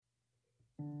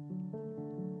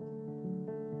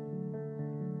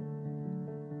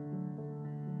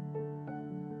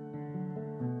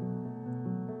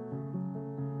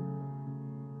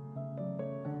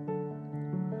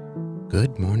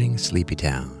Good morning, Sleepy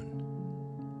Town.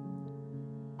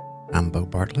 I'm Bo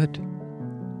Bartlett,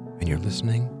 and you're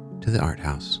listening to the Art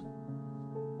House.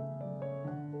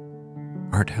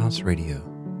 Art House Radio,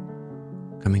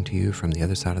 coming to you from the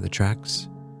other side of the tracks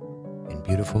in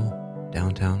beautiful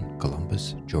downtown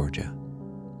Columbus, Georgia.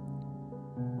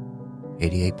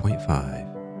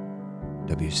 88.5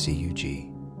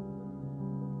 WCUG.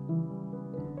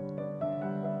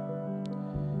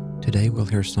 Today we'll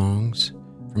hear songs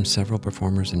from several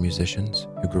performers and musicians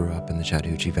who grew up in the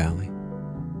Chattahoochee Valley.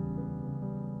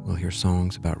 We'll hear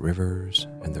songs about rivers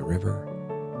and the river.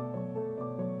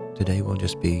 Today will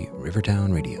just be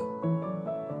Rivertown Radio.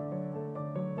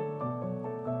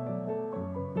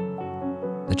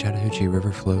 The Chattahoochee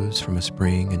River flows from a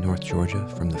spring in North Georgia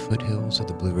from the foothills of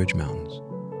the Blue Ridge Mountains.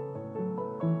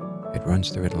 It runs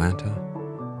through Atlanta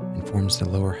and forms the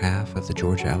lower half of the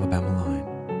Georgia-Alabama line.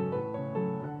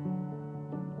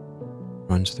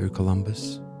 Runs through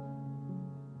Columbus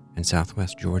and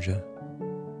southwest Georgia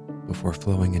before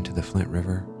flowing into the Flint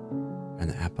River and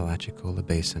the Apalachicola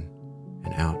Basin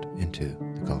and out into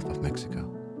the Gulf of Mexico.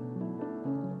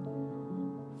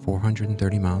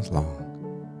 430 miles long.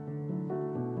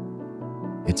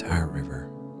 It's our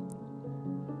river,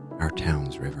 our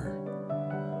town's river.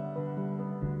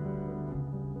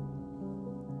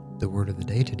 The word of the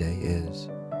day today is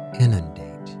inundate.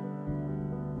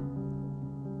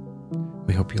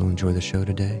 We hope you'll enjoy the show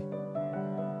today.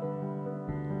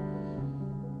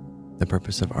 The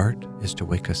purpose of art is to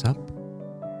wake us up,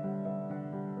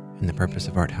 and the purpose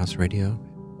of Art House Radio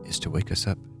is to wake us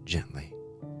up gently.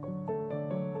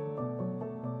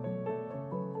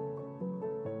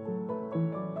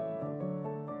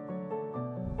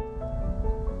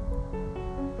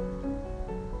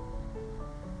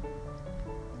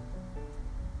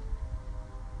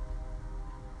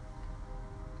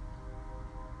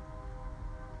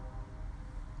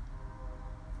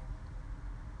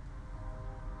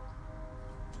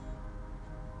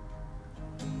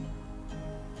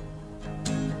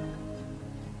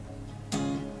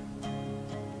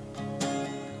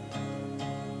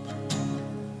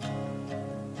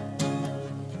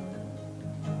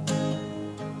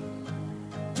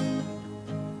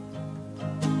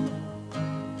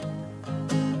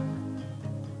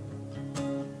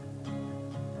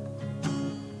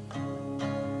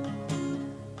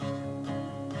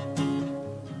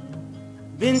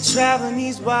 Been traveling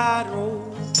these wide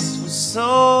roads for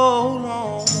so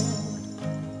long.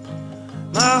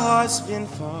 My heart's been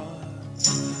far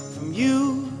from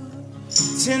you,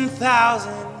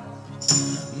 10,000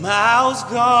 miles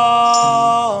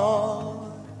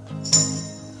gone.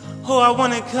 Oh, I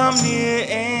wanna come near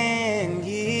and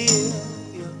give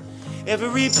you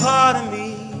every part of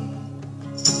me,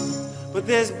 but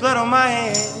there's blood on my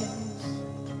hands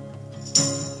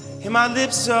and my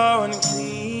lips are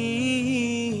unclean.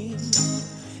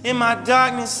 In my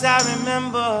darkness I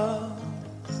remember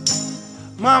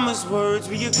Mama's words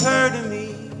reoccur to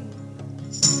me.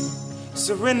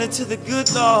 Surrender to the good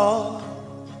Lord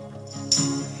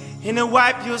and He'll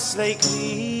wipe your slate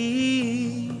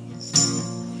clean.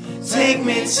 Take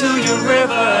me to your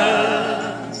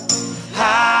river,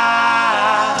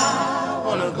 I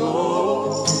wanna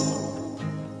go.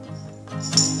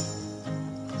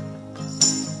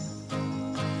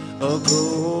 Go.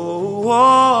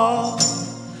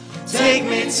 Take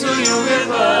me to your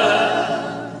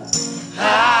river, I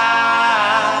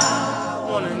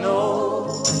wanna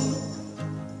know.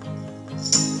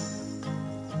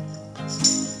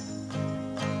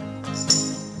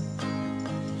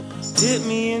 Dip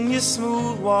me in your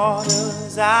smooth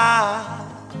waters, I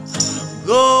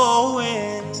go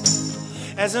in.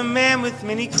 As a man with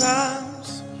many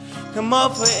crimes, come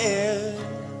up for air.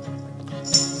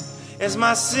 As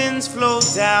my sins flow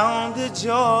down the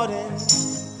Jordan,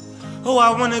 oh,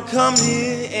 I wanna come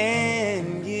here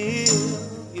and give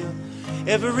you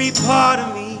every part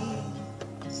of me,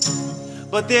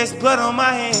 but there's blood on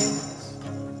my hands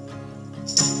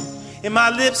and my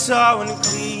lips are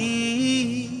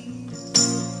unclean.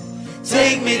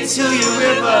 Take me to your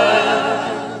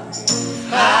river,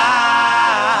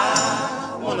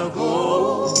 I wanna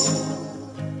go.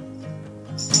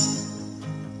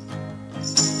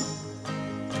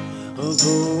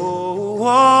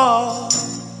 Go.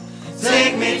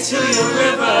 Take me to your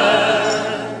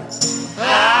river, I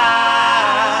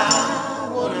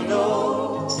wanna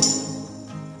know.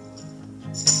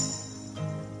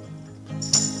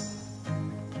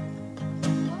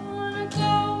 Wanna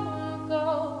go, wanna go,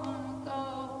 wanna go.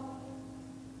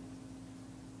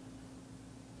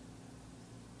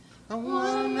 I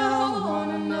wanna know,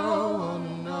 wanna know,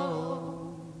 wanna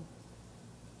know.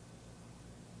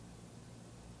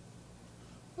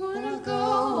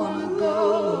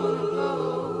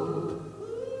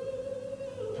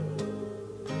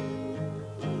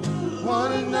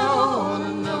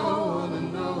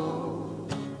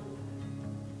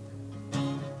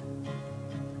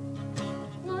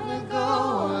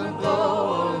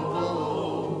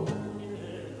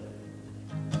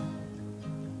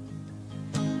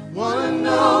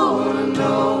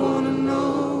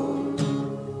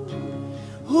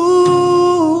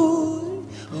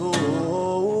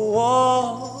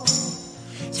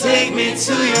 take me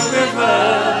to your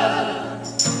river.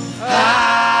 I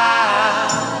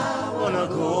wanna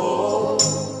go.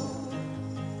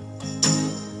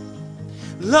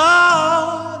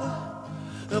 Lord,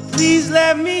 please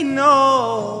let me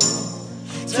know.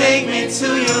 Take me to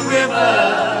your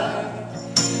river.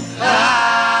 I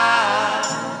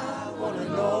wanna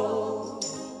know.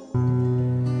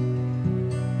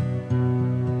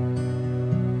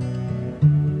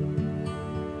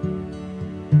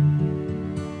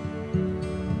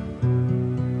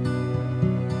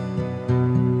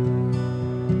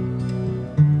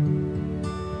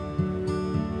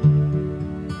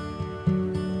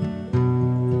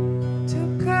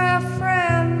 Took a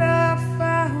friend I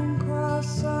found cross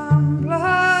some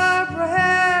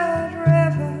blood-red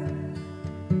river.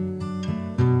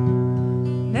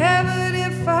 Never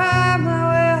did find my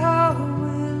way home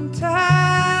in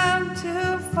time to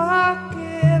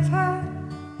forgive her.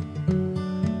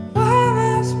 Why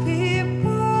must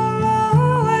people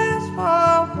always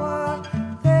want what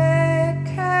they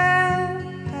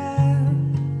can't have?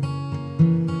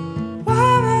 Why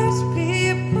must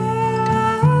people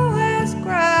always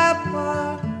grab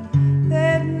what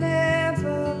they'd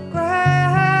never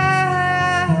grasp?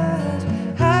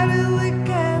 How do we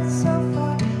get so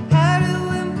far? How do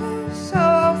we move so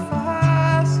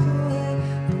fast away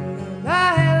from the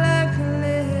light like a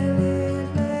lily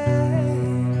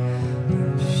lane?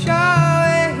 I'm sure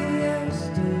it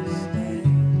used to stay.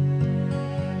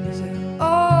 Is it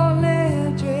only a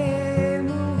dream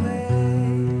away?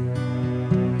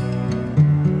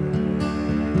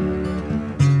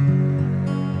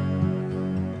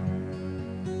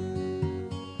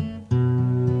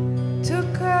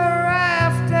 Took a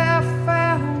raft I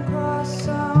found cross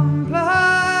some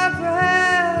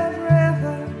blood-red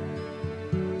river.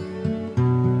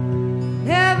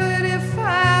 Never did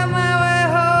find my way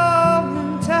home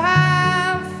in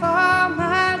time for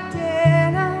my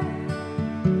dinner.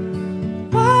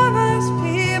 Why must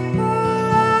people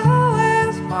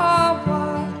always want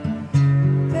what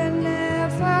they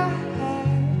never had?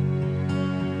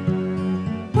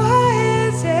 Why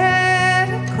is it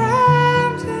a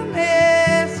crime to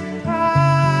miss a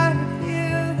part of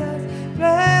you that's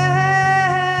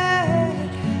bled?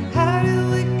 How do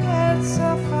we get so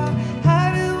far? How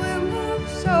do we move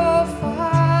so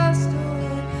fast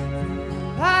away from the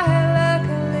light like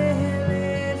a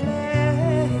lily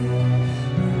lane?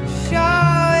 I'm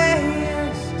sure it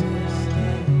used to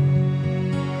stay.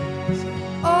 Is it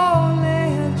only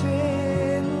a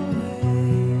dream away?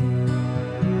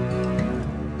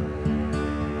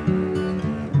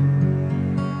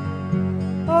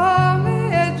 Only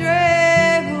a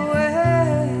dream away.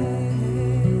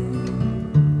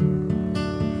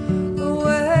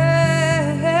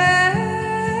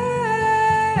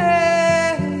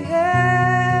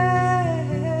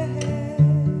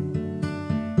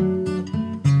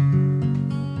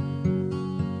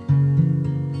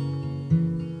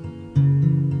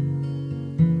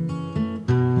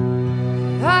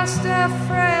 Lost a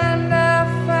friend I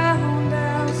found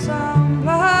down some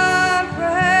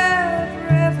blood-red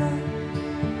river.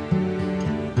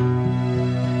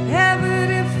 Never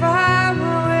did find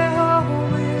my way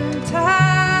home in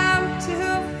time to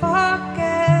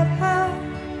forget her.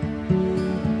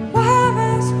 Why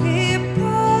must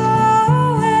people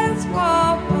always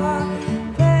want what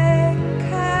they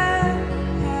can't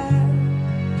have?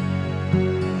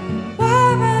 Why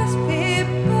must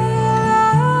people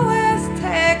always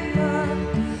take but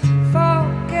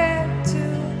forget to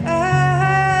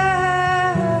ask?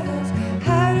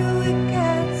 How do we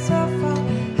get so far?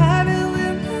 How do we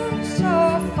move so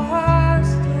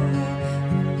fast away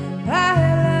from the light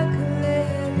like a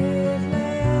lily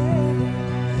lane?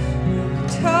 I'm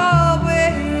told we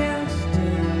used to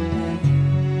be.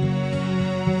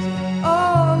 Is it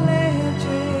only a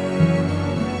dream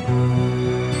away?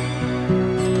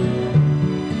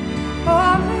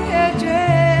 Only a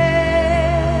dream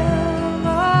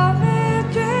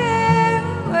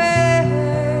away.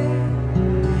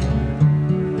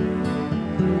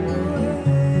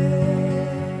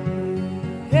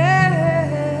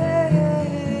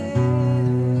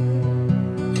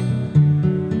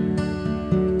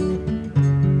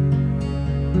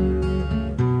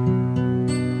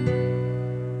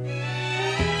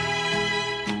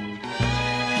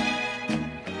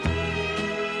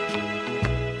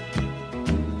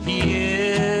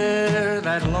 Hear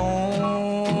that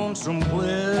lonesome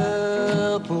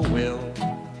whippoorwill.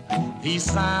 He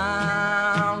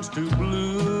sounds too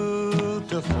blue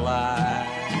to fly.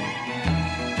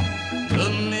 The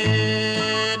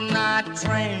midnight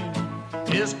train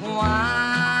is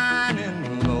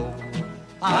whining low.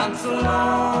 I'm so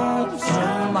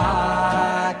lonesome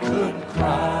I could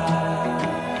cry.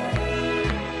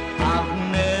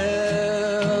 I've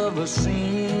never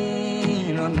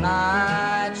seen a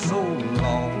night so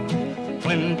long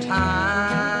when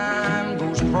time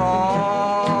goes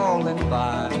crawling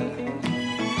by.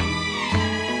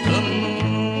 The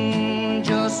moon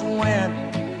just went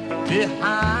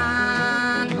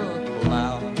behind the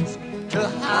clouds to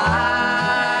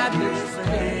hide his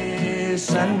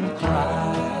face and cry.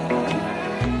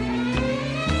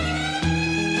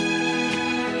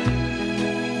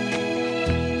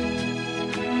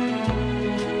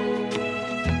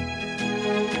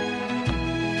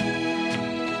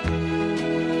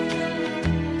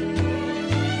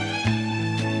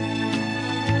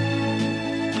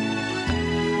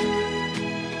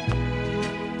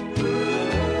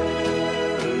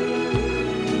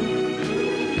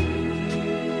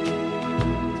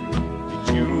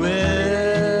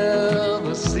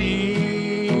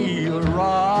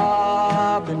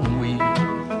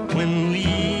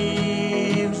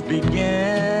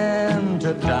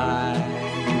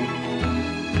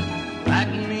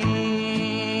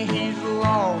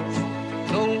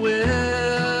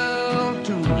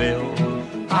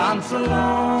 I'm so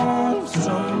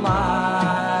lonesome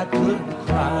I could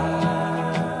cry.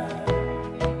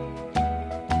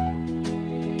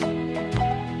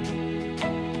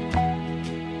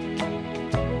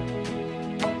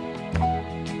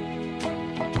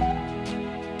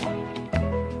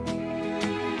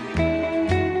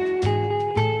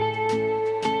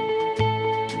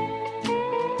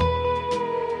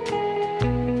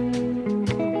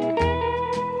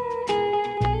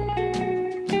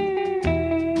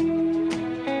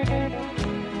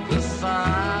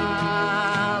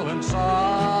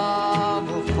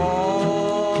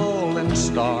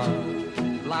 Star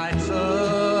lights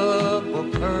up a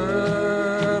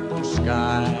purple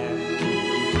sky,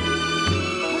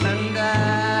 and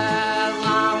as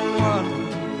I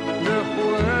wonder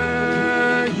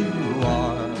where you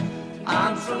are,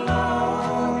 I'm so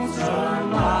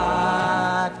lonesome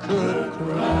I could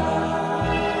cry.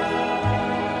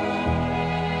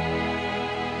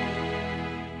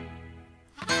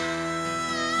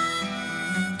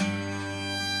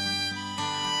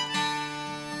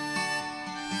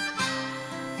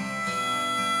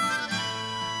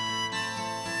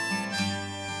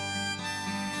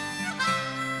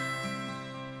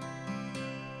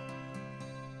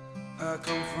 I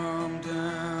come from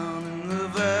down in the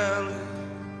valley,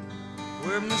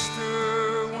 where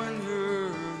mister, when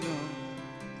you're young,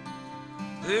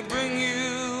 they bring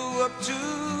you up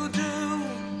to do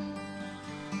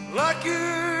like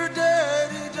your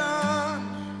daddy done.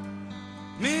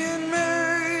 Me and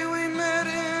Mary, we met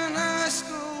in high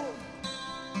school,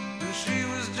 and she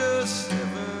was just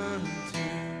 17.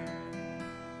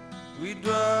 We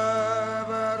drive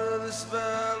out of this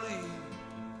valley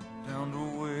down to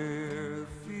where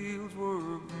fields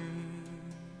were green.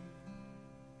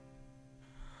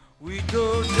 We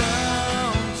go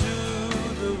down to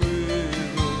the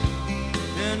river,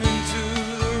 and into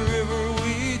the river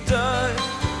we dive.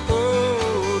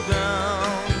 Oh,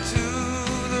 down to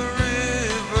the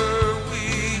river we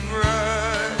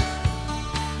ride.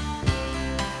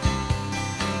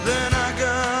 Then I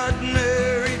got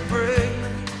married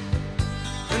pregnant,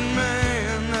 and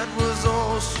man, that was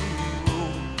all she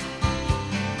wrote.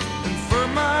 For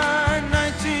my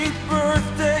 19th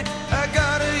birthday, I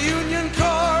got a union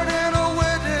card and a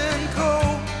wedding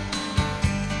coat.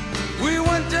 We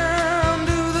went down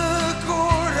to the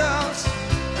courthouse,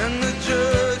 and the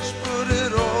judge put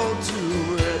it all to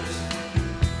rest.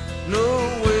 No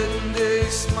wedding day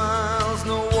smiles,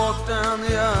 no walk down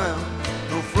the aisle,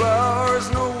 no flowers,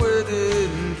 no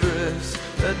wedding dress.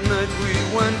 That night we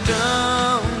went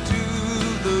down to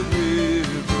the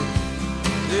river,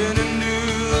 then into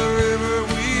the river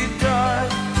we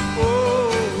dive.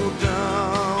 Oh,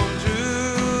 down to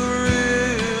the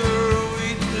river we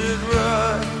did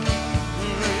ride.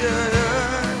 Yeah, yeah.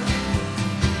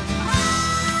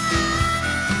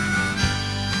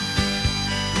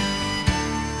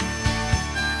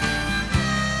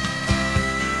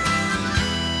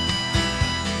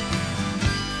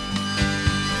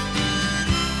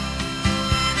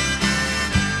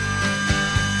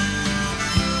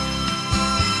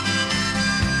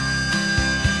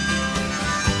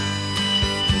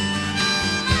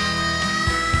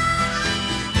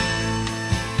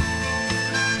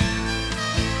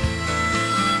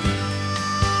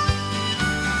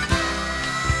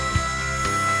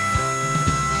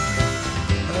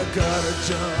 I got a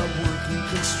job working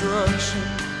construction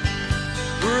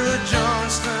for the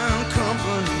Johnstown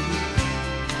Company.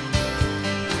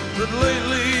 But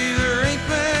lately there ain't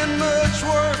been much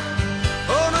work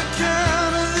on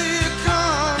account of the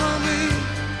economy.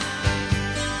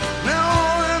 Now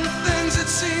all them things that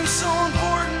seem so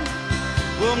important,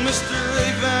 well, Mr. They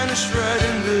vanished right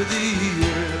into the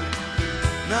air.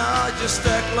 Now I just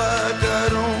act like I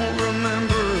don't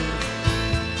remember.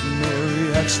 Mary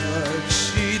acts like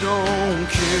she don't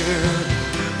care.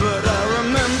 But I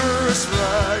remember us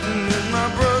riding in my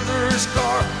brother's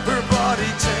car, her body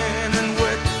tan and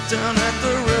wet down at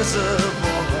the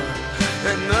reservoir.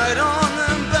 At night on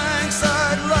them banks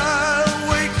I'd lie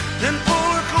awake and pull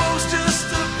her close just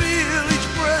to feel each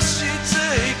breath she'd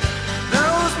take. Now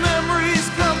those memories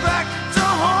come back to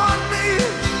haunt me.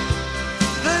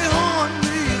 They haunt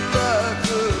me like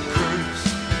a curse.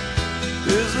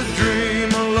 Is a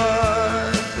dream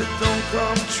alive that don't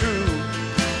come true?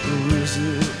 Or is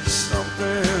it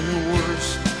something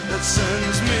worse that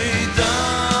sends me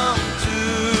down to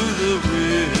the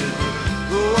river?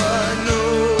 Oh, I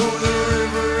know the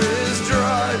river is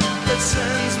dry. That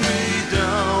sends me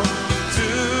down to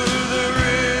the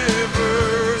river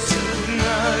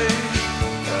tonight.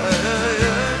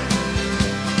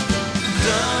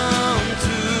 Down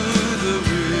to the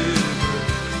river,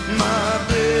 my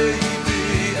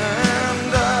baby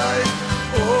and I.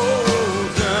 Oh,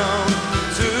 down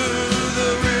to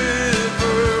the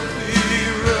river we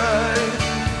ride.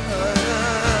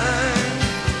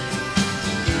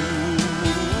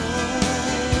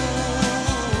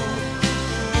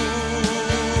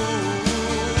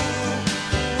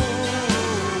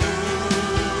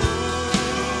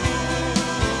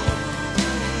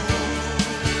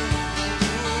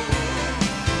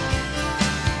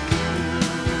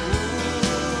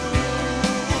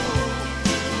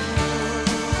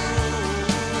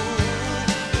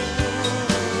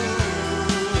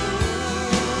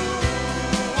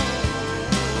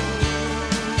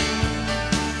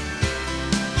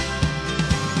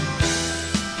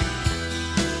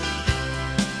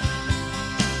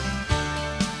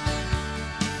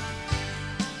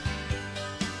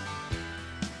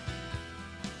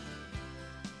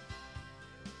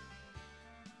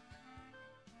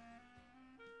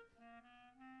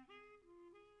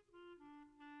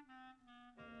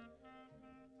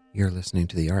 You're listening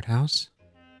to The Art House.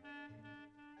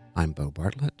 I'm Bo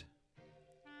Bartlett.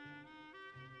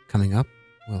 Coming up,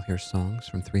 we'll hear songs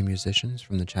from three musicians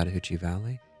from the Chattahoochee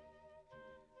Valley.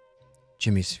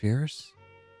 Jimmy Spheres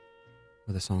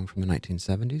with a song from the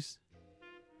 1970s.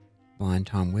 Blind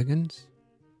Tom Wiggins,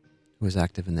 who was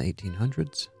active in the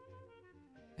 1800s.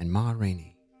 And Ma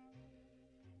Rainey.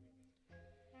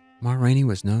 Ma Rainey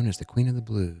was known as the Queen of the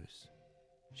Blues.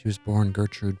 She was born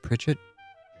Gertrude Pritchett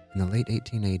in the late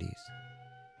 1880s.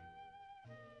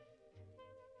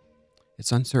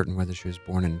 It's uncertain whether she was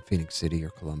born in Phoenix City or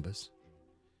Columbus.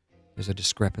 There's a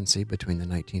discrepancy between the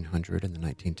 1900 and the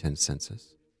 1910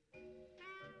 census.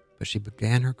 But she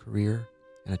began her career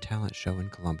in a talent show in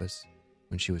Columbus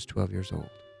when she was 12 years old.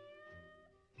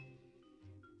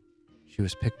 She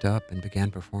was picked up and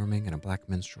began performing in a black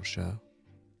minstrel show.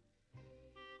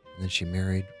 And then she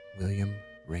married William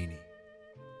Rainey.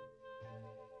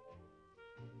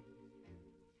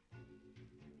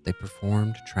 They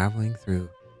performed traveling through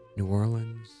New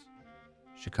Orleans,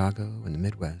 Chicago, and the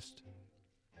Midwest.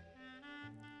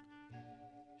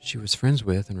 She was friends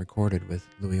with and recorded with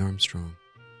Louis Armstrong.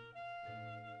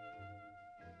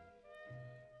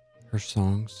 Her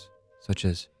songs, such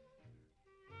as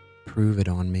Prove It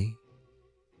On Me,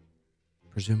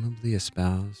 presumably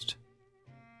espoused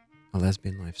a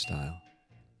lesbian lifestyle.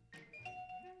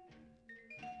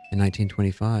 In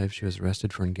 1925, she was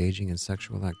arrested for engaging in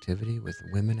sexual activity with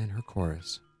women in her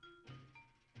chorus.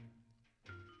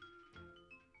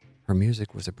 Her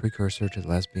music was a precursor to the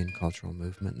lesbian cultural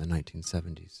movement in the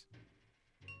 1970s,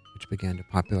 which began to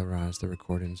popularize the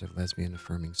recordings of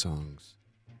lesbian-affirming songs.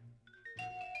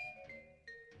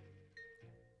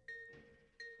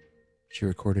 She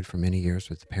recorded for many years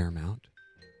with Paramount,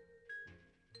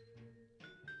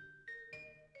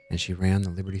 and she ran the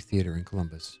Liberty Theater in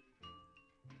Columbus.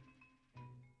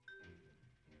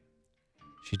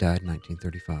 She died in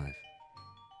 1935.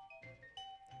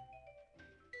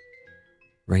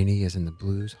 Rainey is in the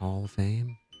Blues Hall of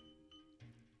Fame,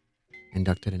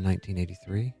 inducted in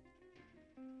 1983.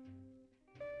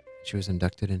 She was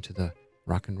inducted into the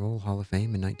Rock and Roll Hall of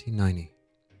Fame in 1990.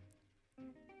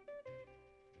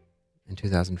 In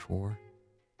 2004,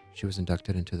 she was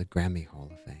inducted into the Grammy Hall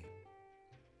of Fame.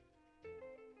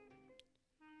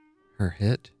 Her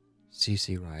hit,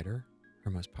 CC Rider,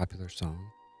 her most popular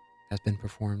song, has been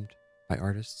performed by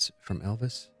artists from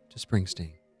Elvis to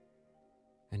Springsteen.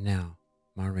 And now,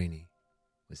 Ma Rainey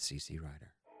with CC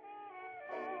Rider.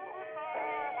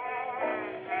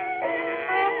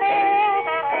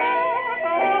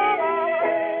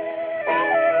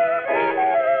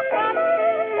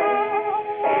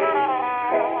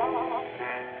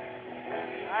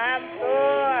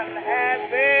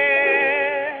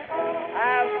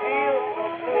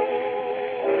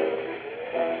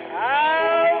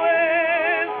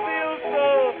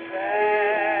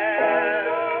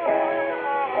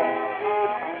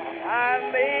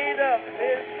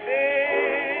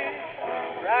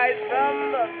 right from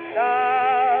the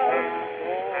start.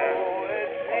 Oh,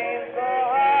 it seems so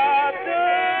hard to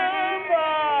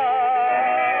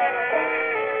part.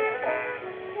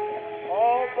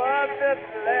 Oh, but this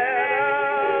letter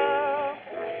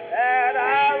that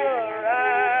I will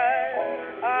write,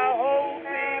 I hope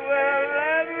he will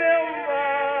remember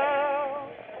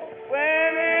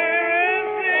when he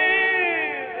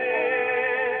receives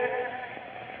it.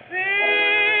 Please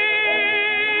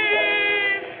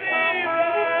be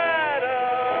right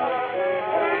on.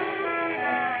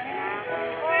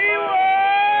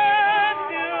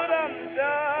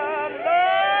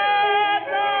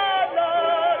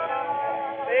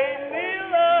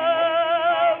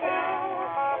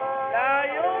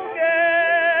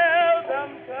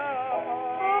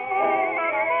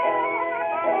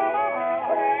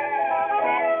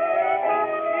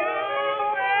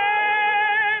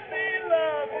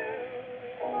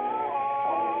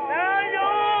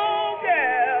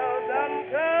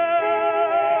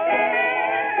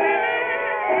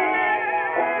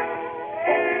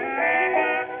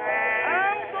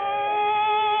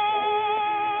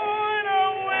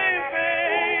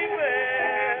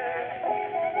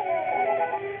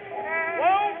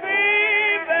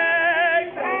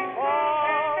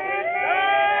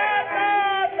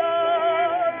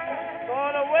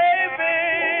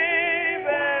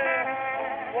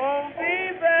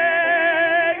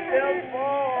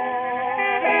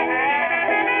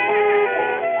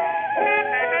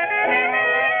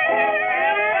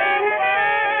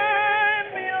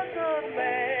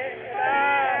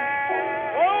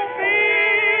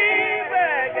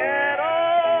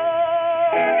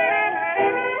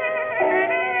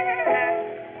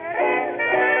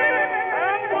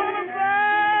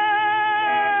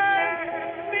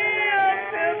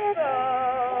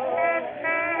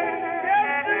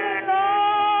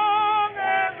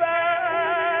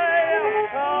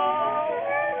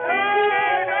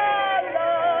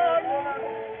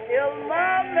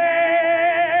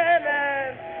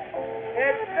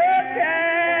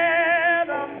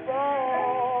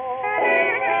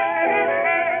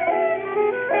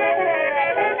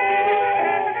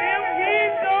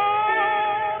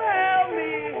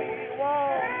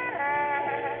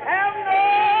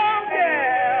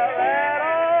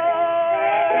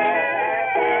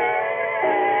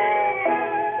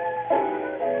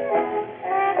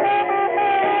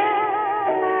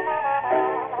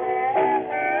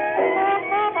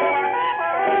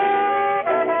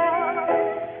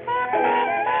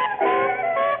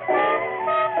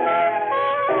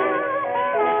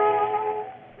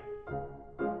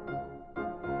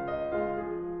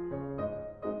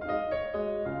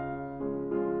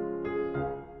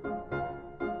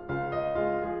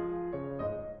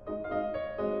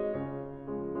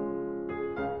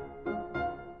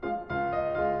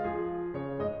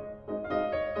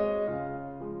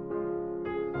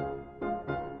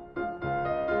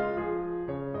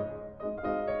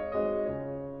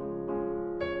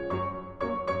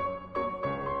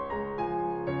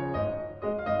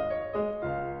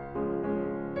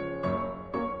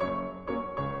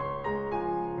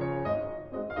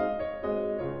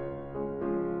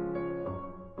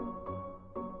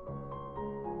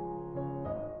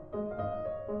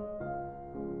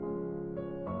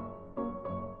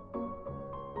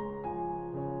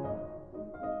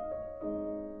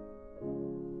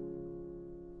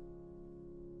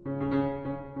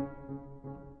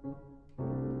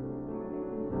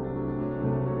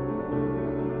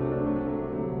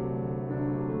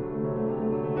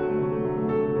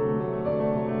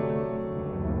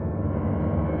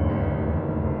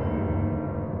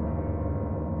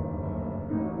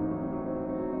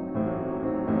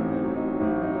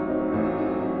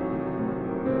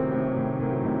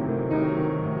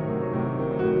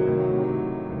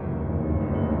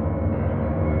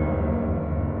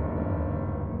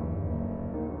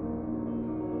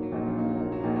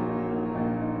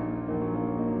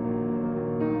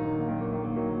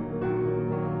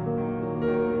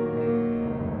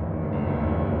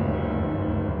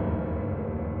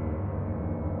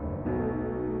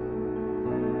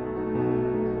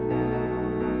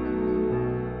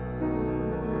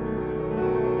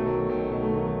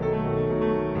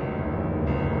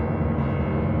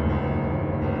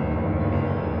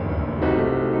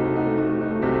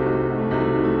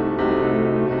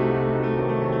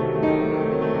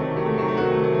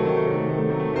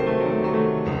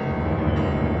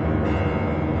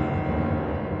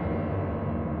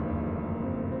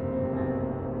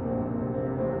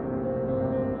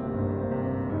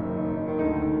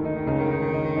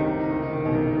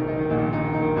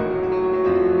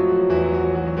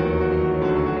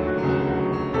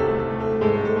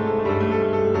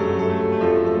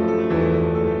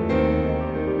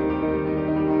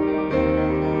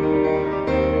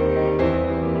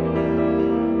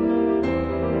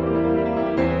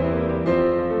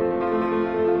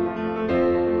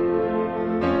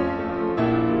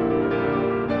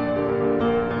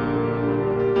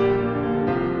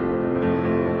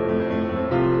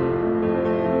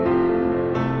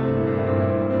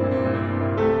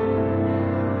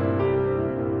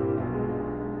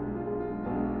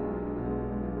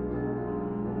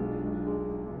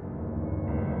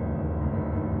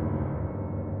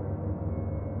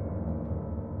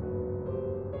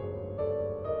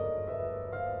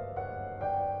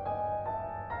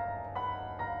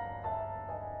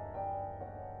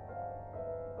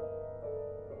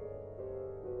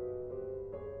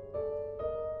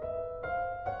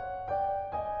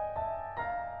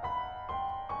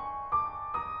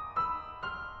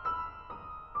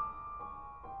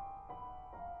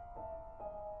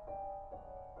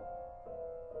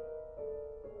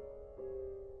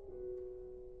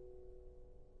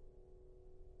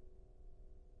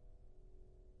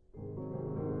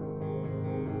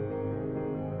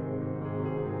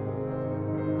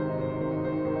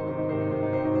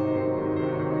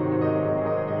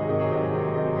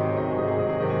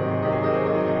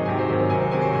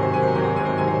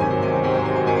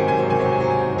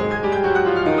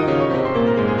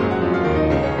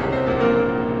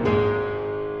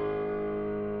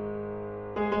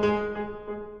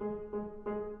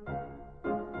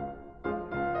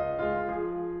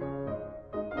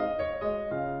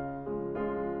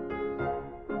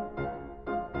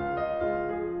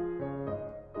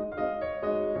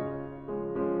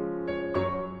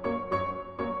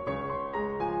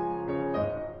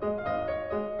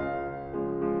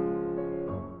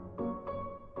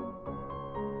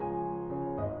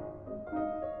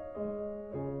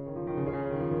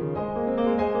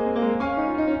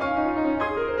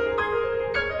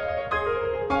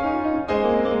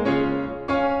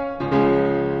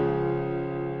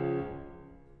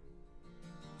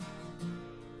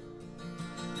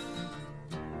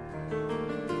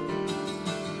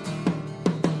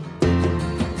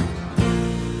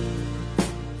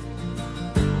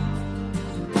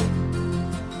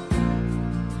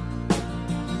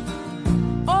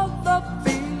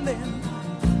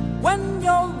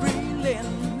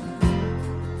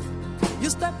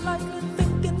 lightly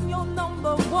thinking you're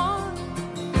number one.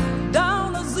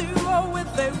 Down to zero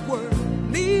if they were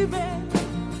leaving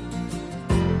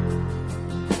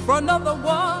for another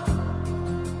one.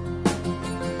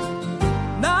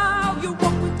 Now you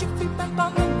walk with your feet back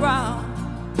on the ground.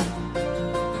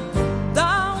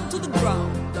 Down to the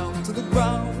ground, down to the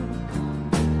ground.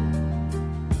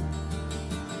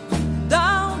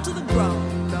 Down to the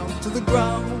ground, down to the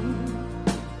ground.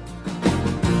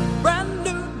 Brand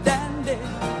new dandy,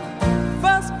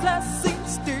 first class seat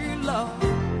stealer.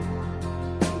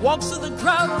 Walks to the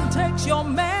crowd and takes your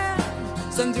man.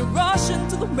 Sends you rushing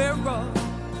to the mirror.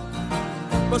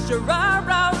 Brush your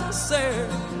eyebrows and say,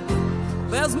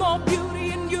 there's more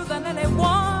beauty in you than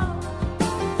anyone.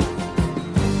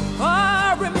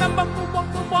 I remember who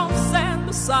won't stand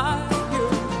beside you.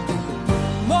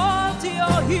 More to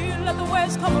your heel, let the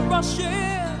waves come rushing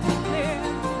in.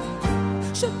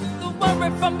 Shut the worry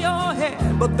from your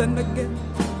head, but then again,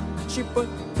 she put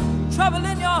trouble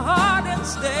in your heart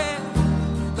instead.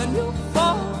 Then you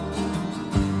fall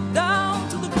down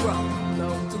to the ground,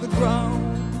 down to the ground.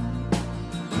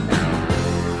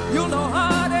 You know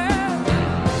how it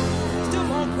is, still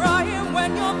more crying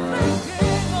when you're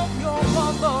thinking of your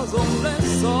mother's only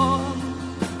son.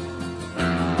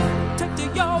 Take to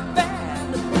your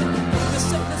bed, you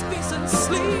say this peace and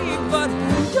sleep, but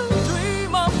you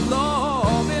dream of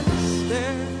love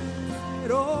instead.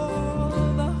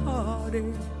 Oh, the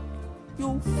heartache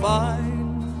you'll find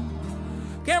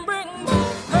can bring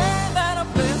more pain than a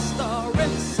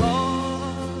blistering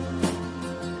sun.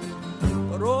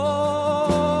 But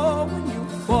oh, when you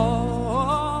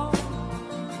fall,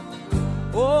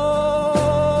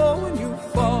 oh, when you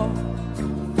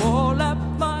fall at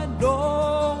my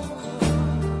door.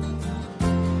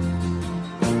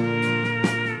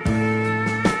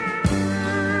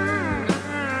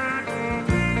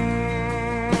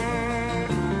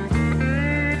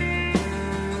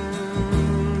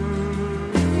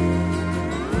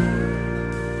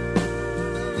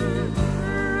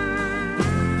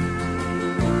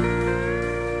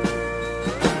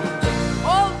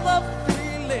 All the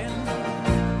feeling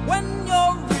when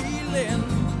you're reeling,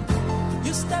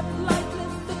 you step lightly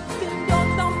thinking you're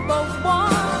number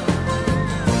one.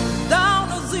 Down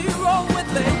to zero when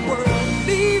they were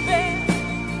leaving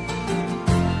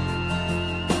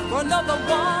for another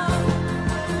one.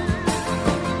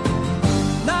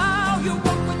 Now you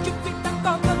walk with your feet back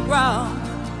on the ground.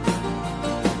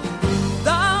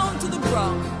 Down to the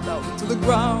ground, down to the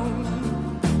ground.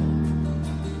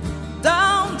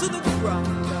 Down to the ground,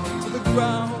 down to the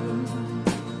ground.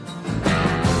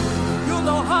 You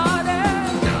know how it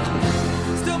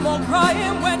is, still more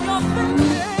crying when you're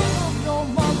thinking of your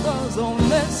mother's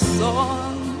only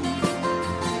son.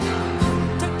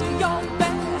 Take to your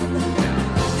bed,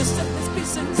 you set this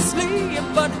peace and sleep,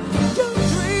 but you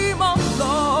dream of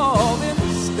love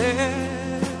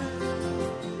instead.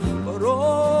 But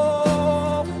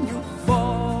oh, when you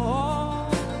fall,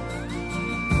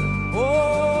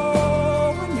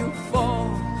 oh, when you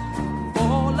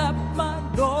fall at my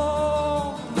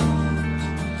door.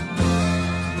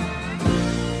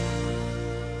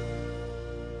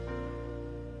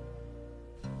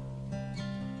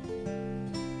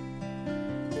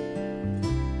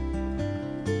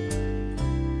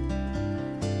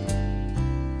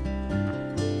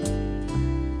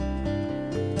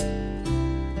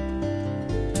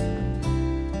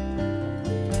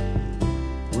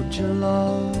 Would you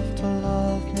love to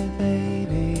love me,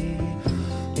 baby,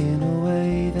 in a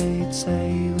way they'd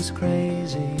say was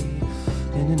crazy?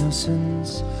 In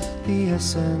innocence, the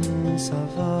essence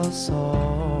of us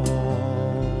all.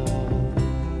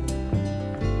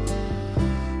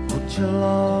 Would you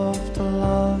love to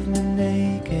love me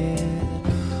naked?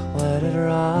 Let it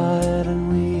ride and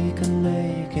we can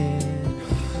make it.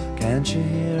 Can't you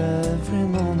hear every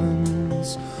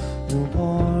moment's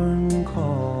newborn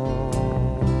call?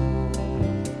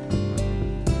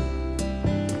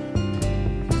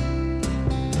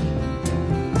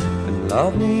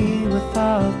 Love me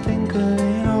without thinking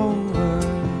it over.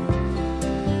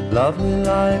 Love me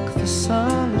like the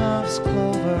sun loves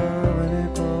clover when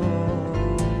it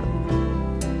glows.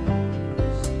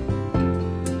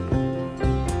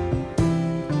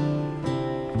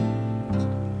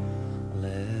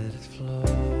 Let it flow.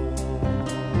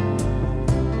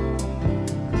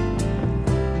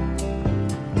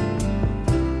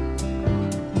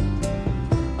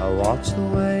 I watch the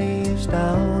waves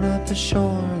down at the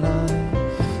shoreline.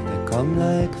 Come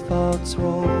like thoughts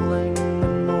rolling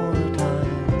in more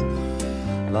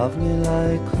time. Love me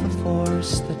like the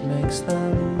force that makes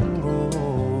them grow.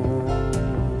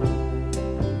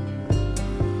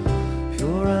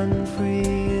 Pure and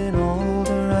free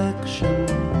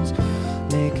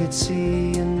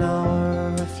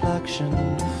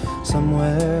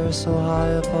so high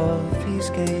above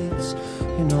these gates,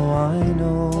 you know I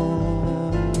know.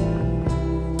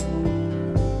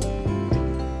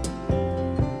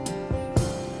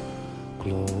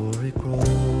 Glory grows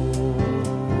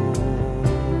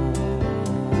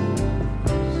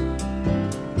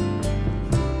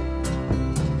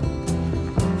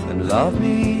and love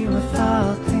me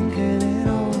without thinking it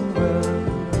over.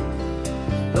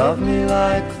 Love me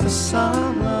like the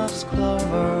sun loves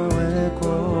clover when it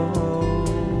grows.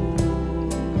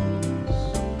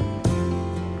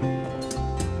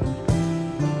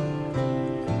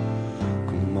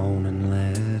 Come on and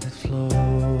let it flow.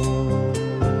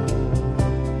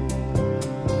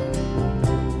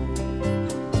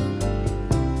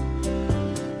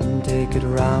 And take it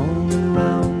round and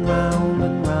round, round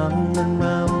and round and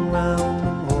round, round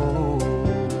and roll.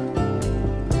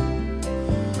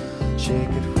 Shake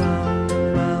it round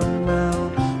and round,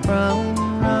 round, round,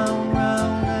 round,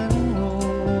 round and roll.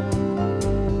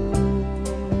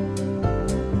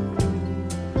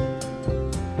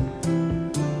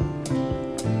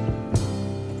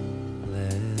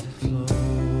 Let it flow.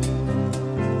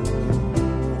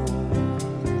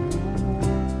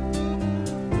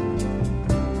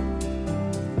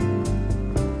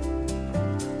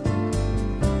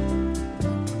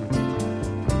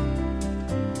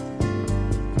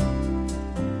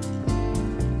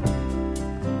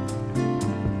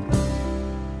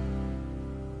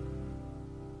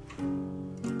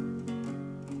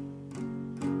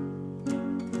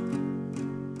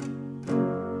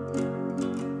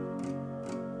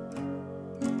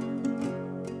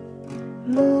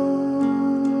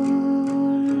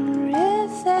 Moon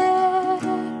river,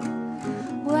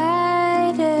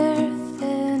 wider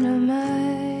than a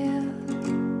mile.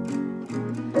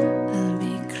 I'll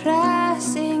be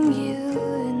crossing you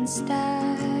in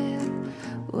style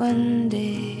one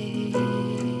day.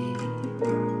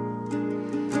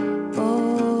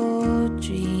 Oh,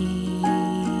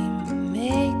 dream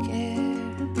maker,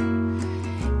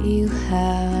 you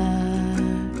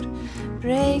heartbreaker.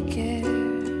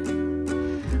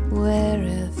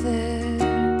 Wherever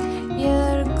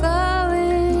you're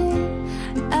going,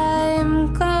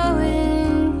 I'm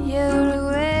going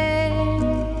your way.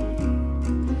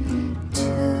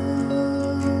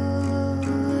 Two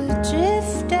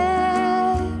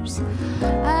drifters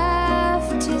off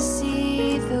to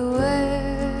see the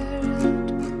world.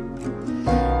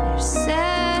 There's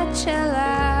such a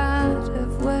lot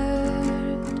of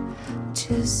world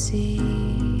to see.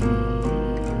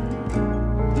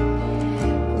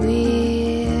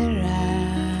 We're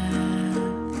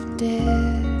after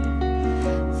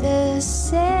the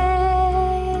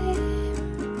same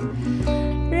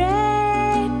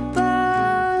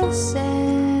rainbows,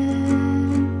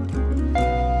 and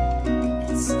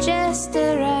it's just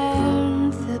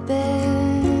around the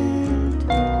bend.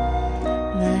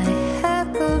 My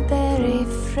huckleberry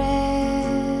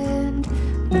friend,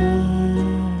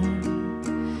 moon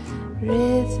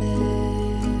river.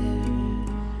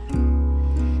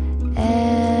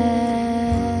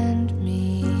 And me.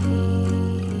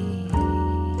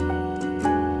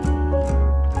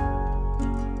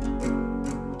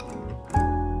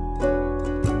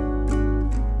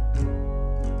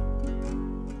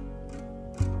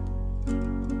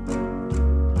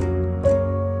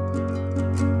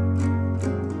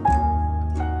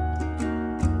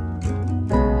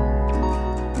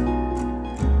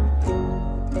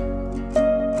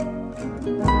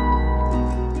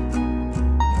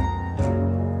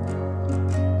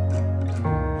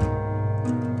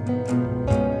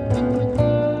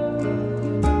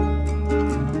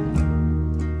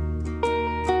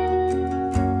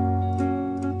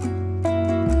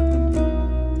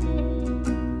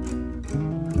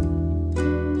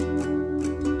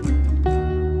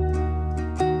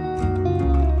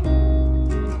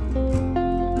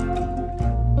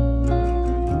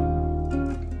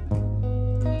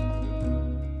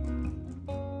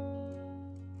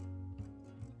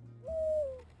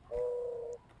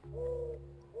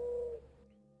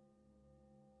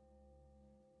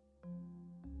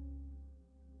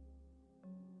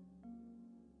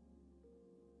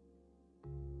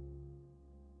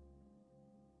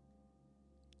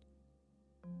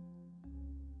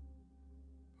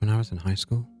 When I was in high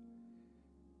school,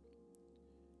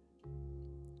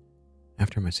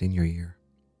 after my senior year,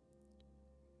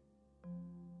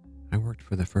 I worked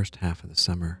for the first half of the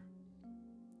summer,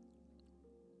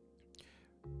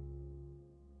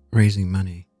 raising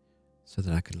money so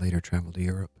that I could later travel to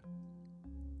Europe.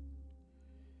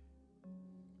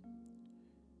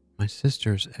 My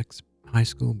sister's ex-high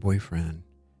school boyfriend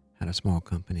had a small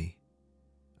company,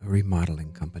 a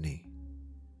remodeling company.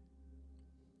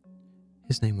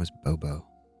 His name was Bobo.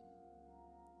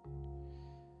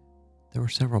 There were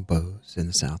several Bos in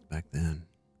the South back then.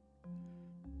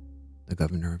 The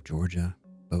governor of Georgia,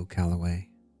 Bo Calloway,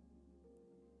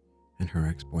 and her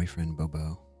ex-boyfriend,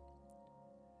 Bobo.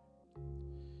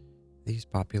 These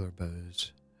popular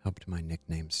Bos helped my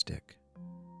nickname stick.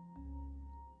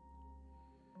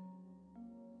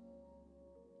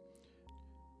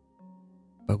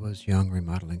 Bobo's young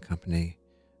remodeling company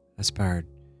aspired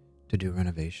to do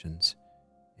renovations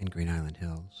in Green Island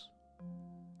Hills,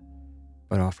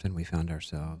 but often we found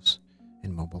ourselves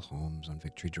in mobile homes on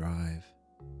Victory Drive,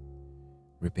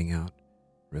 ripping out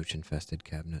roach-infested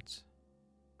cabinets.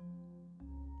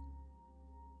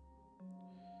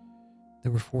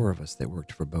 There were 4 of us that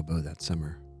worked for Bobo that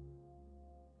summer.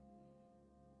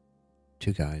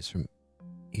 2 guys from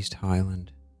East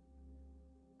Highland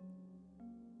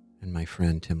and my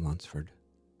friend Tim Lunsford.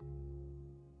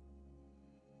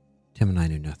 Tim and I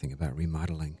knew nothing about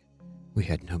remodeling. We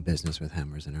had no business with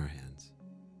hammers in our hands.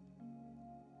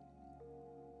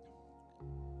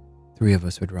 3 of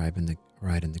us would ride in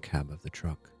the cab of the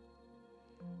truck,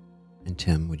 and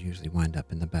Tim would usually wind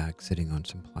up in the back sitting on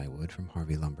some plywood from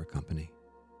Harvey Lumber Company.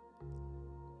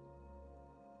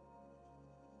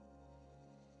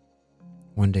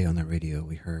 One day on the radio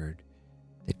we heard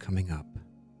that coming up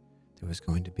there was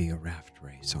going to be a raft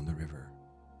race on the river,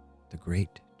 the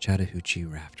Great Chattahoochee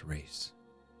Raft Race.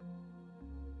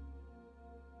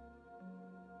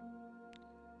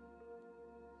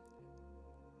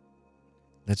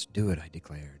 Let's do it, I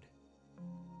declared.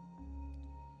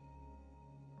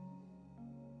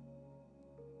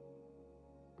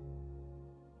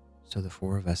 So the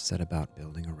 4 of us set about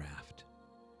building a raft.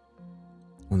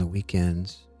 On the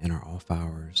weekends, in our off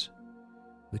hours,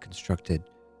 we constructed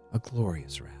a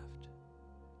glorious raft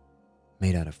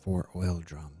made out of 4 oil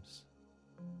drums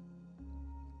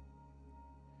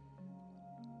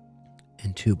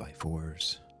and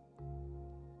 2x4s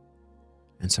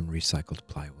and some recycled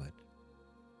plywood.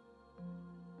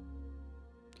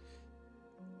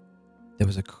 There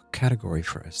was a category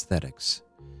for aesthetics,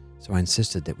 so I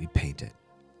insisted that we paint it.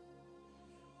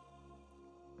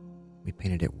 We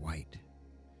painted it white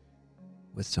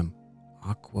with some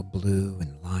aqua blue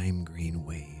and lime green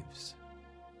waves.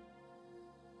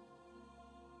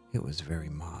 It was very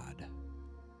mod.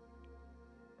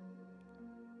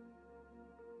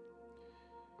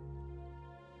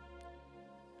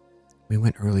 We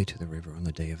went early to the river on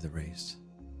the day of the race,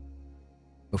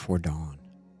 before dawn,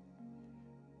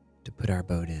 to put our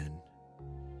boat in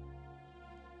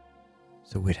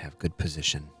so we'd have good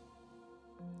position.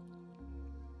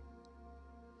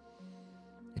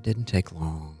 It didn't take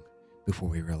long before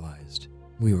we realized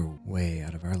we were way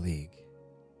out of our league.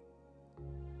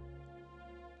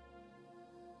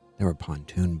 There were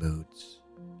pontoon boats,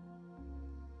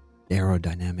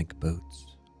 aerodynamic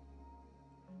boats,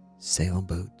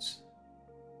 sailboats.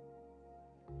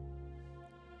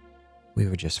 We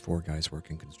were just 4 guys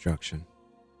working construction.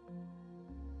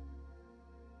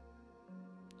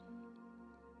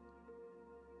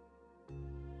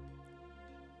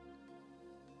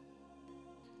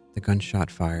 The gunshot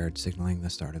fired, signaling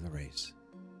the start of the race.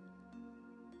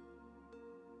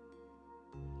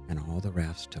 And all the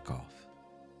rafts took off.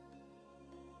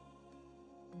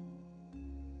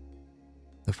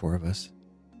 The 4 of us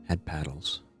had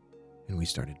paddles, and we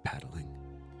started paddling.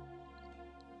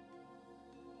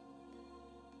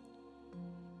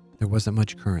 There wasn't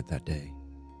much current that day,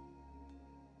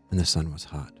 and the sun was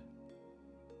hot.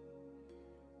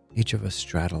 Each of us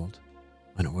straddled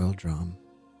an oil drum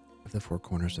of the 4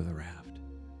 corners of the raft.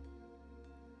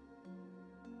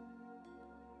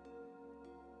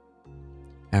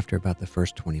 After about the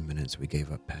first 20 minutes, we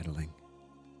gave up paddling.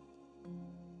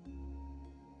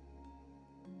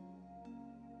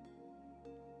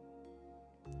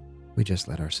 We just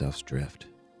let ourselves drift.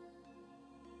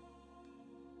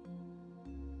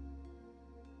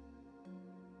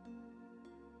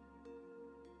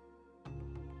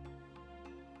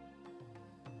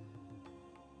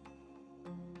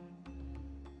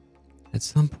 At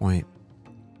some point,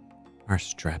 our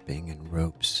strapping and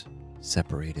ropes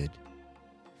separated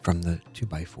from the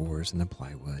 2x4s and the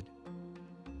plywood,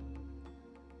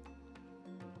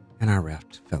 and our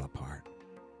raft fell apart.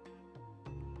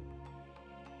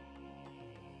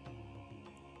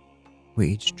 We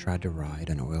each tried to ride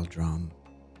an oil drum,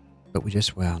 but we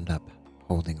just wound up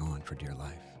holding on for dear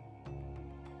life,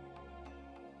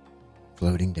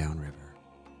 floating downriver.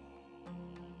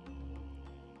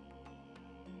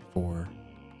 4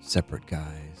 separate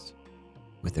guys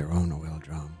with their own oil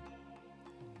drum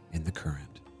in the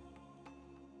current.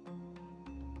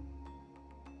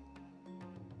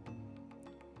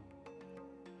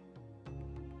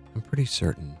 I'm pretty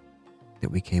certain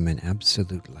that we came in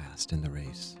absolute last in the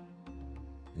race,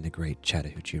 in the great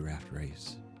Chattahoochee Raft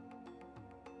Race.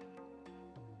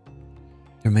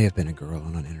 There may have been a girl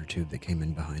on an inner tube that came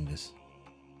in behind us.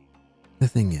 The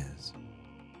thing is,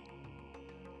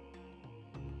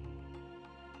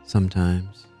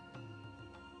 sometimes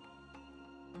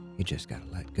you just gotta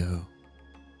let go.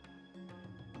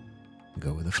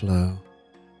 Go with the flow.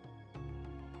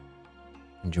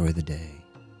 Enjoy the day.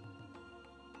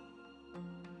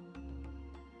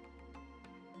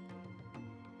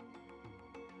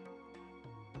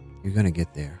 You're gonna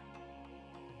get there.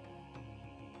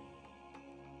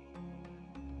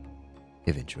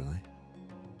 Eventually.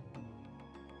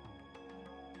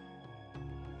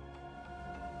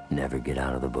 Never get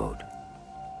out of the boat.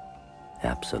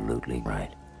 Absolutely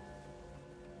right.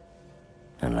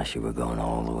 Unless you were going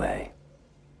all the way.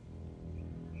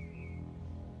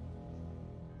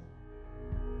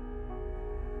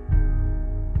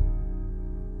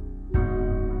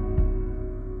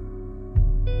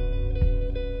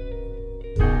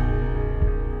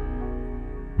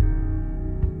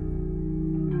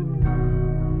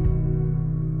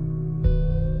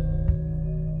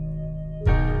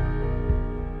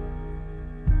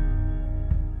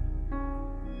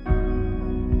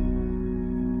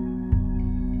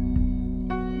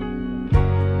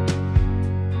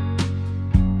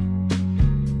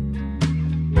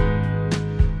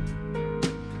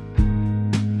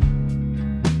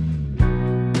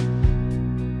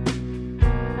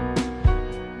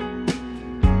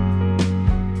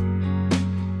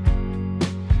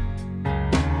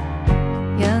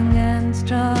 Young and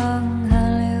strong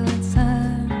Hollywood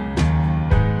sun,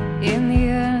 in the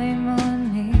early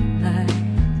morning light,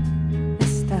 the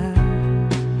star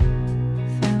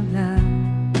fell down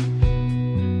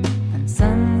on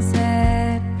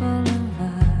Sunset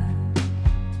Boulevard.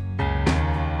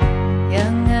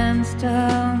 Young and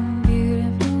strong,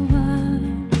 beautiful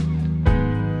one,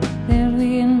 that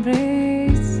we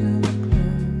embrace so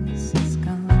close is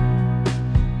gone,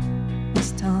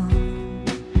 was torn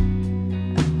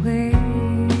away.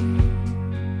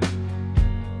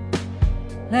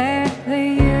 Let the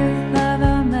youth of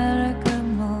America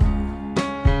mourn,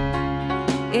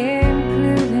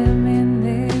 include him in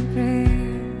their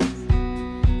prayers.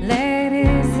 Let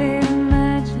his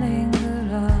image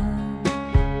linger on,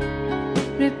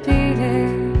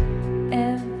 repeated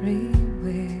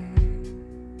everywhere.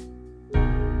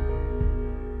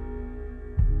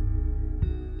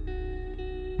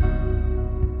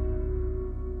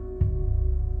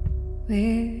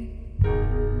 With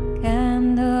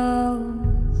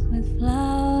candles, with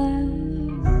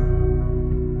flowers,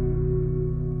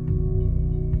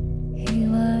 he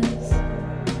was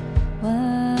one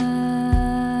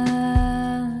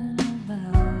of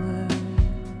ours.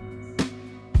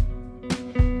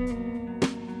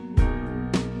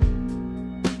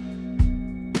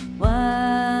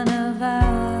 One of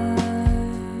ours.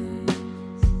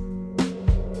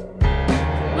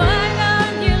 Why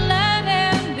don't you let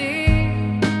him be?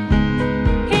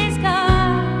 He's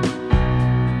gone,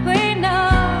 we know.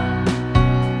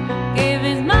 Give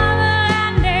his mother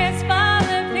and his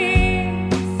father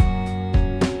peace.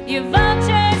 You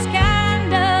vulture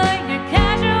scandal, your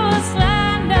casual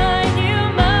slander, you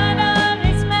murder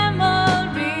his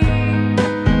memory.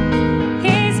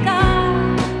 He's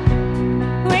gone,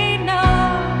 we know.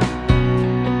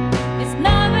 It's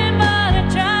nothing but a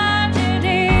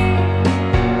tragedy.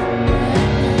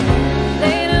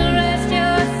 Lay to rest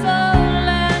your soul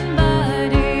and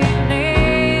body,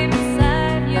 lay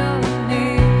beside your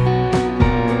knee.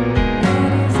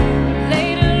 Lay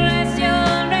to rest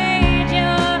your rage,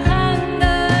 your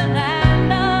hunger,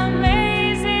 and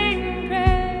amazing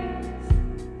grace.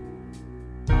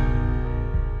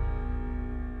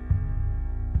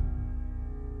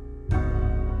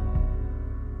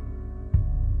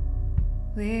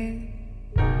 With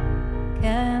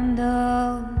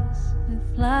candles, with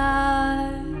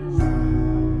flowers,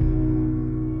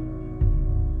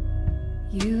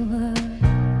 you were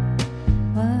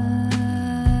one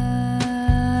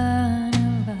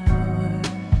of ours.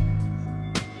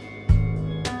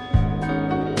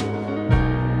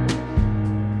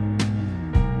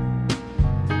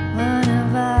 One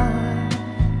of ours.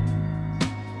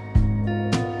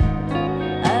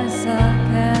 I saw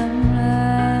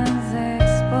cameras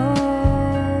exposed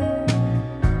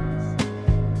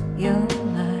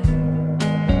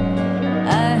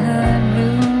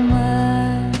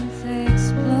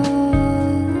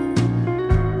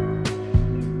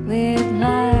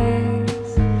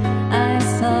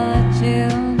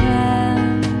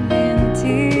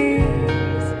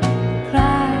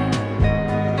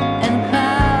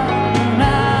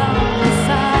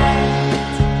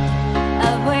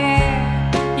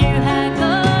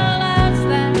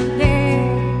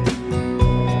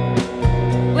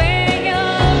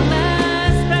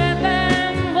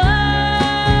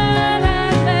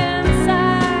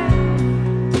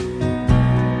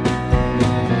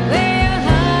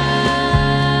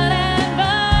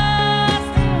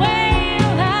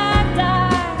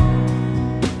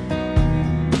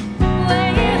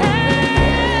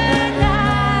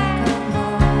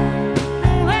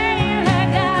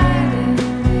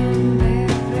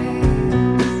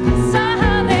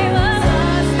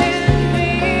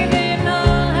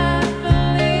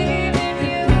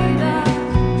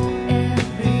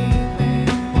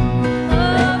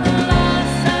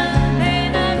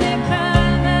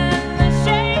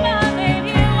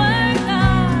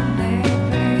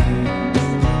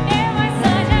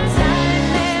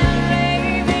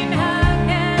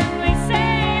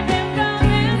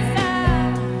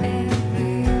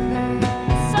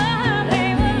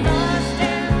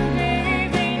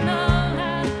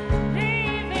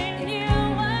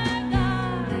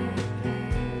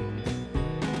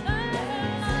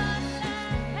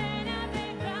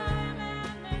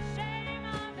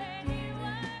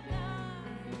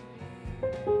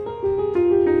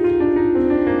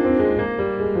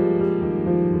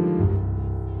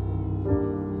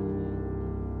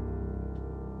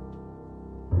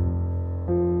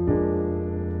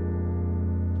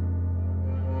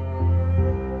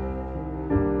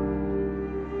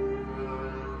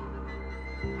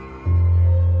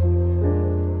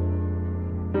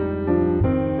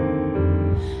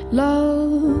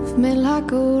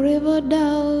like a river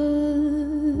does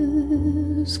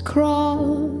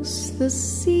cross the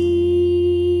sea.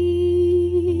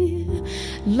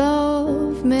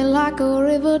 Love me like a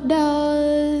river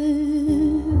does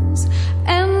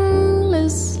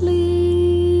endlessly.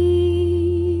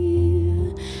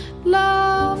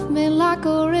 Love me like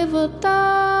a river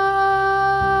does.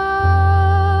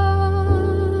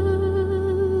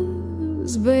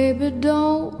 Baby,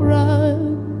 don't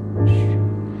rush.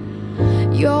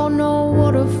 You're no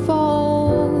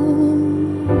waterfall.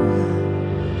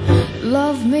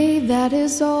 Love me, that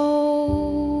is all.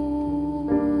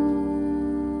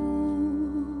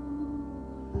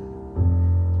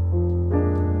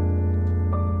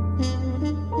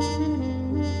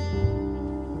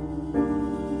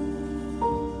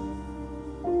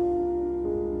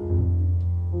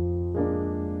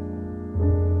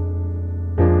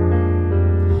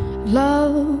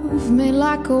 Love me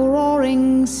like a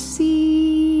roaring sea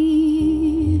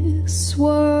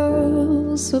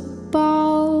swirls about.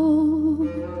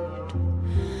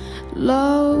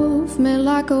 Love me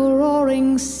like a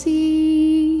roaring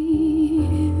sea,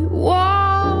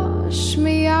 wash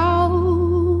me out.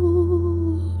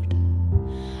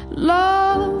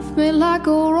 Love me like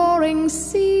a roaring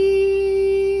sea.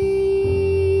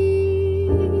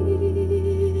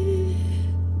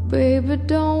 Baby,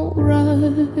 don't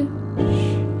rush.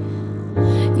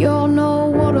 You're no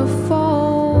waterfall.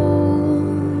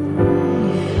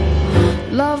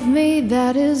 Love me,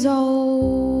 that is all.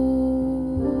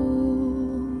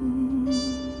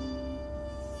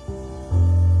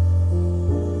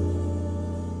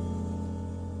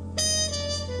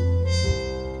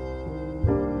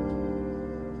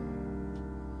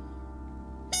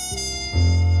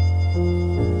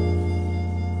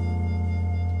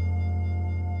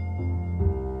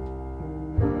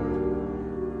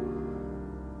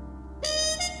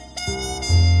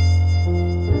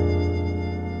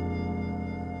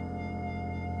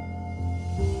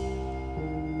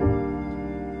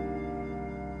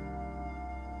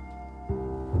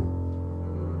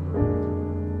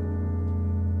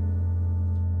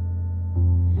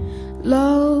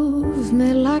 Love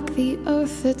me like the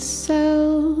earth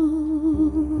itself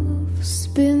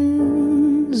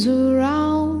spins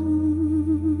around.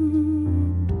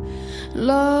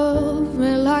 Love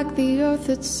me like the earth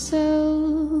itself,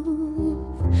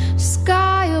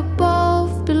 sky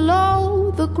above,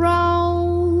 below the ground.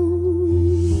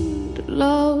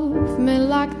 Love me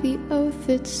like the earth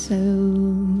itself.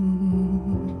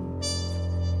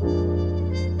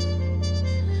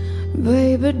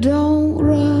 Baby, don't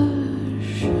rush.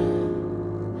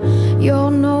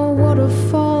 You're no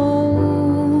waterfall.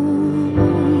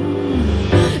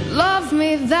 Love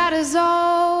me, that is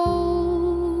all.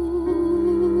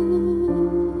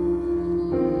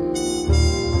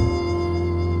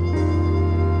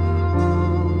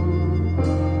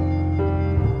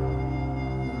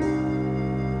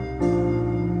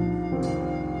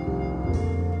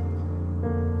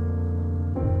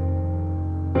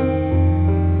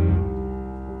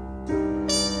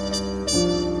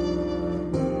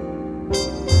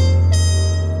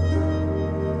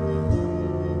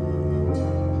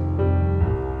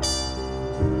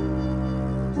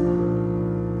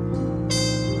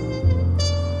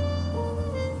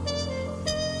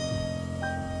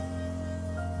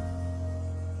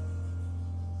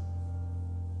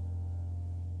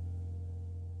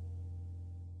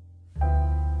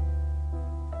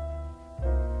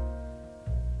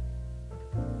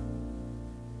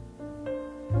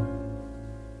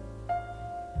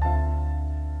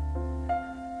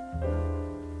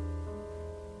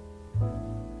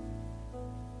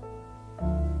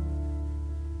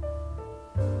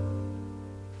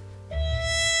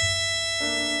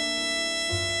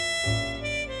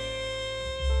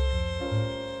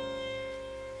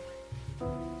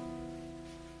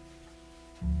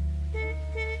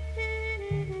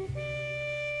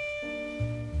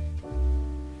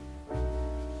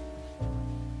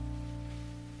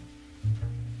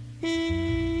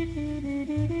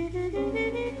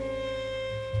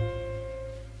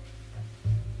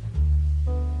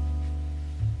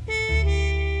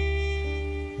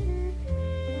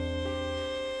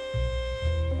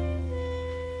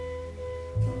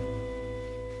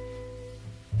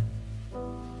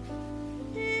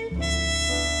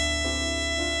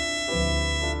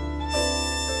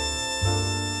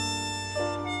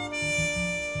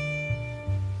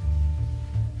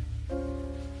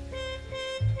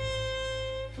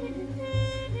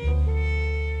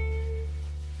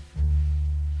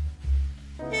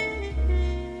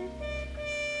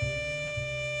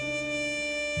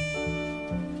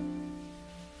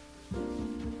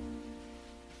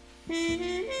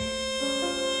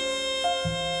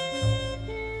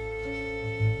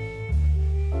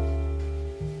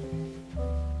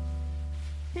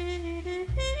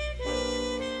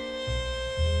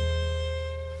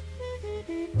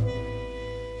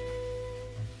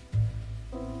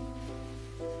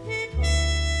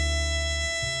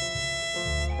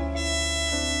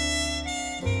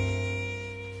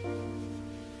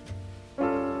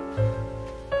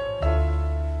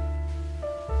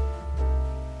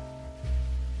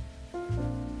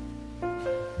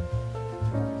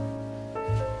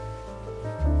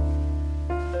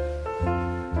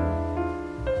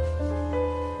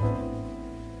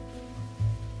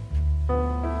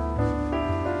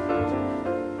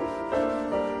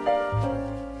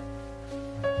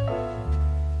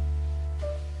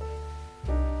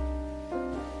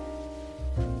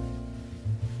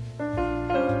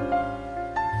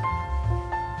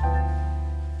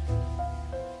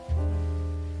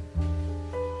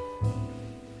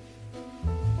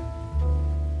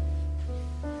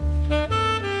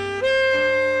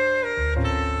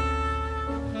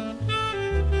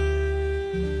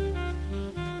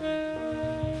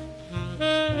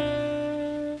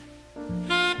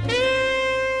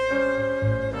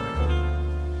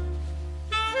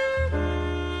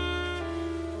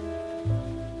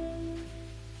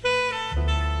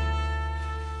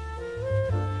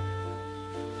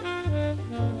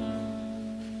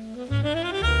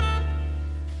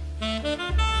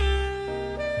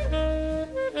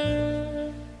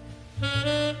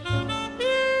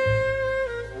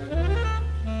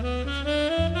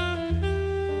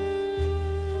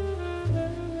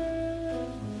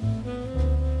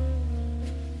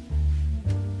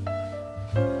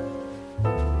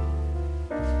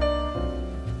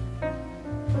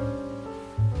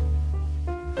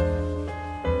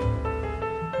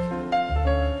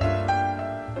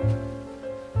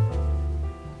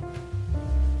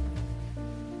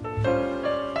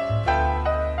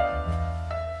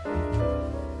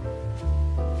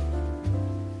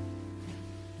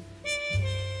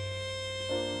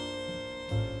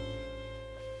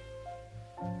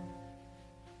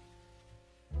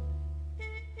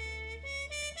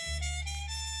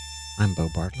 I'm Bo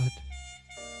Bartlett.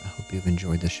 I hope you've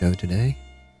enjoyed the show today.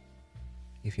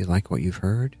 If you like what you've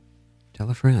heard,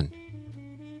 tell a friend.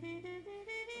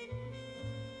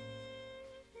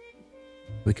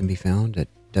 We can be found at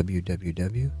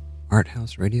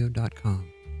www.arthouseradio.com.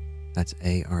 That's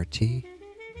ARTHAUS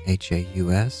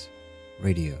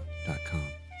radio.com.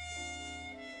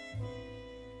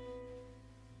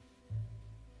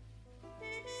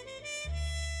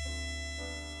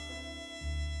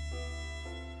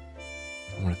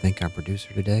 I want to thank our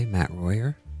producer today, Matt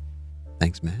Royer.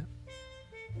 Thanks, Matt.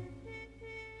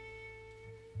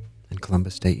 And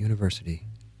Columbus State University.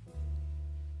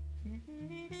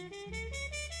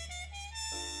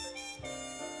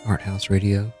 Art House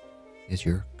Radio is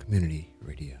your community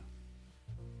radio.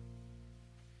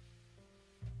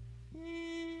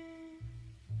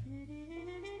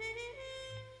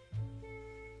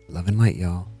 Love and light,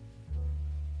 y'all.